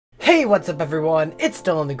Hey, what's up everyone? It's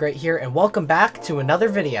DylanTheGreat here and welcome back to another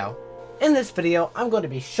video. In this video, I'm going to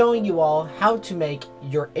be showing you all how to make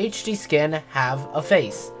your HD skin have a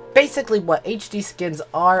face. Basically, what HD skins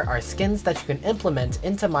are skins that you can implement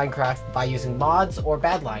into Minecraft by using mods or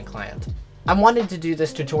Badlion client. I wanted to do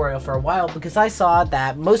this tutorial for a while because I saw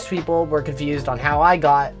that most people were confused on how I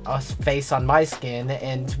got a face on my skin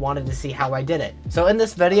and wanted to see how I did it. So in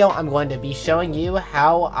this video, I'm going to be showing you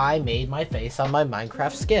how I made my face on my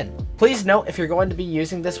Minecraft skin. Please note, if you're going to be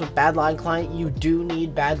using this with Badlion client, you do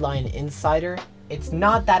need Badlion Insider. It's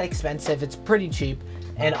not that expensive, it's pretty cheap,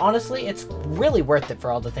 and honestly, it's really worth it for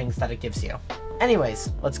all the things that it gives you.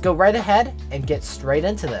 Anyways, let's go right ahead and get straight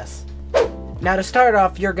into this. Now to start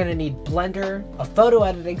off, you're going to need Blender, a photo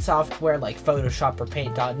editing software like Photoshop or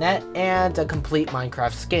Paint.net, and a complete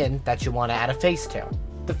Minecraft skin that you want to add a face to.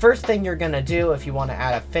 The first thing you're going to do if you want to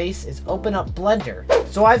add a face is open up Blender.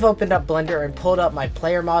 So I've opened up Blender and pulled up my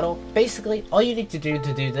player model. Basically, all you need to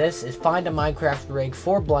do this is find a Minecraft rig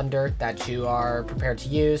for Blender that you are prepared to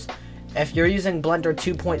use. If you're using Blender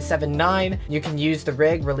 2.79, you can use the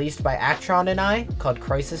rig released by Actron and I, called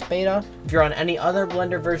Crisis Beta. If you're on any other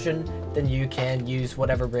Blender version, then you can use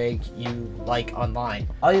whatever rig you like online.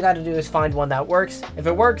 All you gotta do is find one that works. If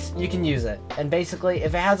it works, you can use it. And basically,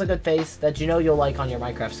 if it has a good face that you know you'll like on your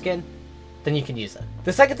Minecraft skin, then you can use it.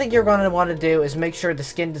 The second thing you're gonna wanna do is make sure the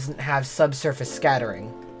skin doesn't have subsurface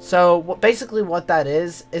scattering. So basically what that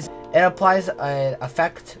is it applies an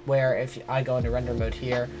effect where if I go into render mode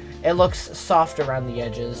here, it looks soft around the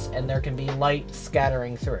edges and there can be light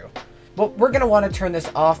scattering through. But we're going to want to turn this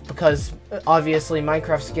off because obviously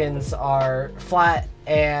Minecraft skins are flat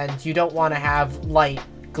and you don't want to have light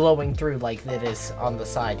glowing through like it is on the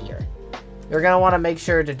side here. You're going to want to make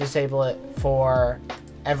sure to disable it for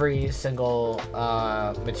every single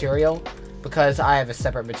material because I have a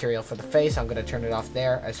separate material for the face. I'm going to turn it off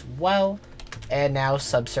there as well. And now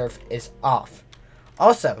Subsurf is off.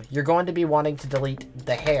 Also, you're going to be wanting to delete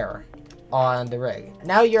the hair on the rig.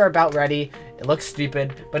 Now you're about ready. It looks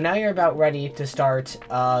stupid, but now you're about ready to start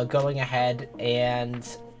going ahead and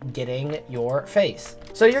getting your face.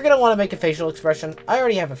 So you're going to want to make a facial expression. I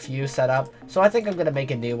already have a few set up, so I think I'm going to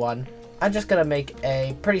make a new one. I'm just going to make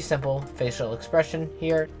a pretty simple facial expression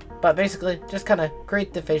here, but basically just kind of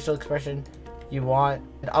create the facial expression you want,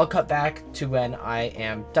 and I'll cut back to when I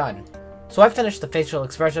am done. So I finished the facial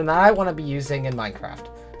expression that I want to be using in Minecraft.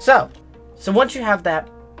 So once you have that,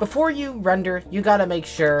 before you render, you gotta make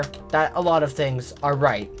sure that a lot of things are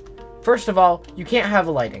right. First of all, you can't have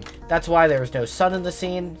a lighting. That's why there's no sun in the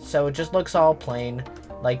scene, so it just looks all plain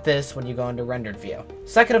like this when you go into rendered view.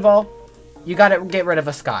 Second of all, you gotta get rid of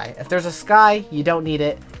a sky. If there's a sky, you don't need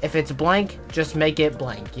it. If it's blank, just make it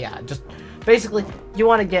blank. Yeah, just basically, you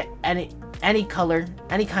want to get any color,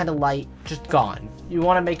 any kind of light, just gone. You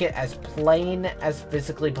want to make it as plain as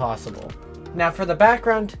physically possible. Now for the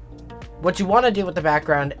background, what you want to do with the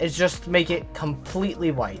background is just make it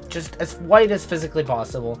completely white. Just as white as physically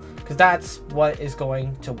possible, because that's what is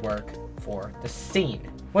going to work for the scene.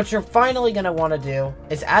 What you're finally going to want to do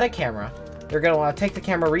is add a camera. You're going to want to take the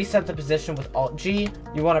camera, reset the position with Alt-G.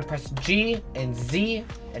 You want to press G and Z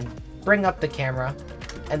and bring up the camera.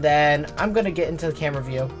 And then I'm going to get into the camera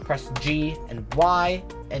view, press G and Y,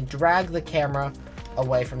 and drag the camera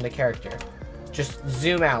away from the character. Just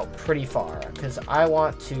zoom out pretty far, because I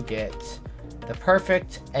want to get the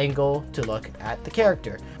perfect angle to look at the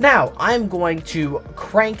character. Now, I'm going to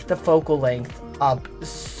crank the focal length up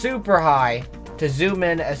super high to zoom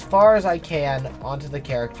in as far as I can onto the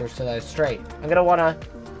character so that it's straight. I'm going to want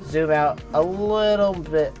to zoom out a little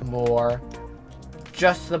bit more,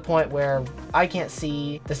 just to the point where I can't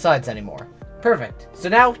see the sides anymore. Perfect. So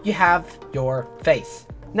now you have your face.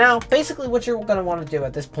 Now, basically what you're going to want to do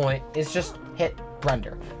at this point is just hit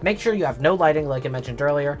render. Make sure you have no lighting like I mentioned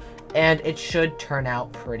earlier, and it should turn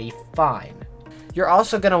out pretty fine. You're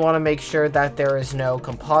also going to want to make sure that there is no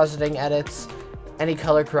compositing edits, any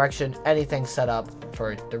color correction, anything set up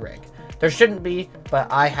for the rig. There shouldn't be, but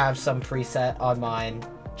I have some preset on mine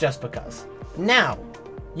just because. Now,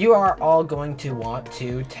 you are all going to want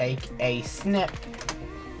to take a snip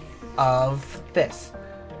of this.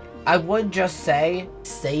 I would just say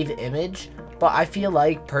save image, but I feel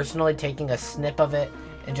like personally taking a snip of it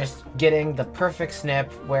and just getting the perfect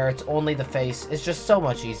snip where it's only the face is just so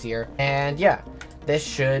much easier. And yeah, this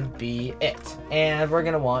should be it. And we're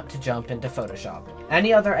going to want to jump into Photoshop.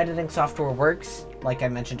 Any other editing software works, like I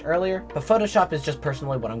mentioned earlier, but Photoshop is just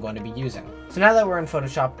personally what I'm going to be using. So now that we're in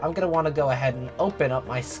Photoshop, I'm going to want to go ahead and open up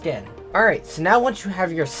my skin. Alright, so now once you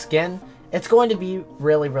have your skin, it's going to be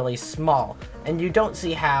really, really small, and you don't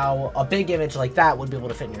see how a big image like that would be able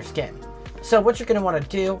to fit in your skin. So what you're going to want to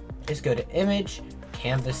do is go to Image,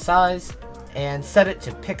 Canvas Size, and set it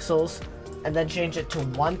to pixels, and then change it to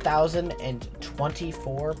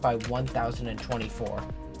 1024 by 1024.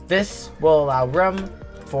 This will allow room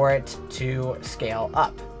for it to scale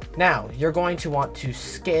up. Now, you're going to want to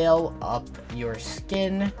scale up your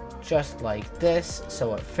skin just like this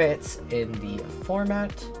so it fits in the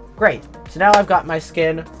format. Great, so now I've got my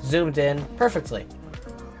skin zoomed in perfectly.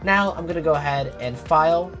 Now I'm gonna go ahead and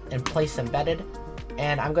File and Place Embedded,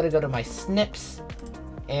 and I'm gonna go to my snips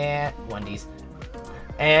and Wendy's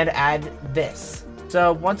and add this.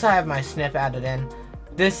 So once I have my snip added in,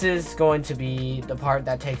 this is going to be the part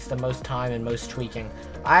that takes the most time and most tweaking.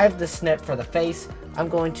 I have the snip for the face. I'm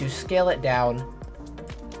going to scale it down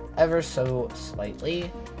ever so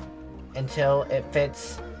slightly until it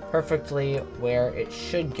fits perfectly where it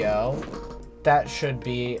should go. That should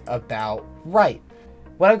be about right.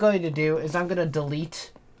 What I'm going to do is I'm going to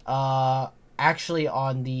delete actually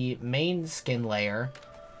on the main skin layer,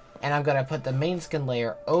 and I'm going to put the main skin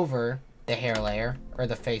layer over the hair layer or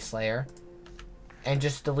the face layer, and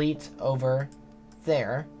just delete over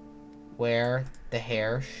there where the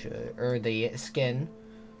hair should, or the skin,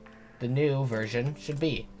 the new version should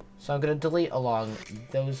be. So I'm going to delete along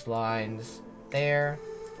those lines there,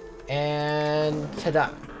 and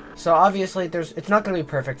ta-da. So obviously it's not going to be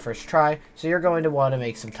perfect first try, so you're going to want to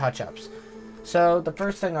make some touch-ups. So the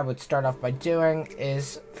first thing I would start off by doing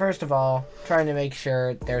is, first of all, trying to make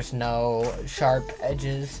sure there's no sharp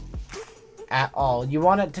edges at all. You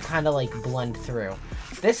want it to kind of like blend through.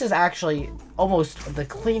 This is actually almost the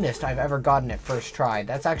cleanest I've ever gotten it first try.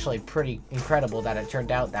 That's actually pretty incredible that it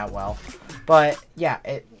turned out that well. But yeah,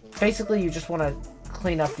 basically you just want to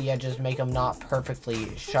clean up the edges, make them not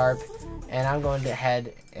perfectly sharp. And I'm going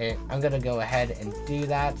to go ahead and do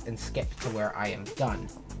that and skip to where I am done.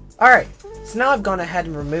 Alright, so now I've gone ahead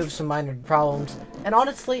and removed some minor problems, and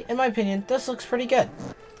honestly, in my opinion, this looks pretty good.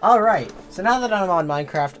 Alright, so now that I'm on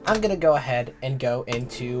Minecraft, I'm going to go ahead and go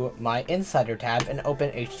into my Insider tab and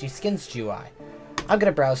open HD Skins GUI. I'm going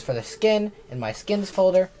to browse for the skin in my Skins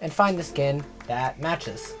folder and find the skin that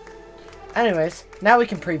matches. Anyways, now we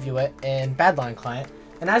can preview it in Badlion client,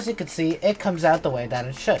 and as you can see, it comes out the way that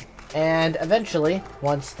it should. And eventually,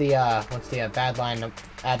 once the Badlion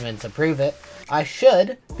admins approve it, I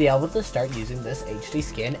should be able to start using this HD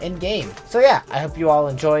skin in-game. So yeah, I hope you all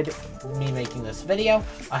enjoyed me making this video.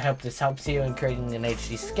 I hope this helps you in creating an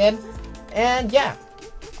HD skin. And yeah,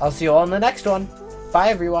 I'll see you all in the next one.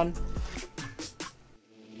 Bye everyone.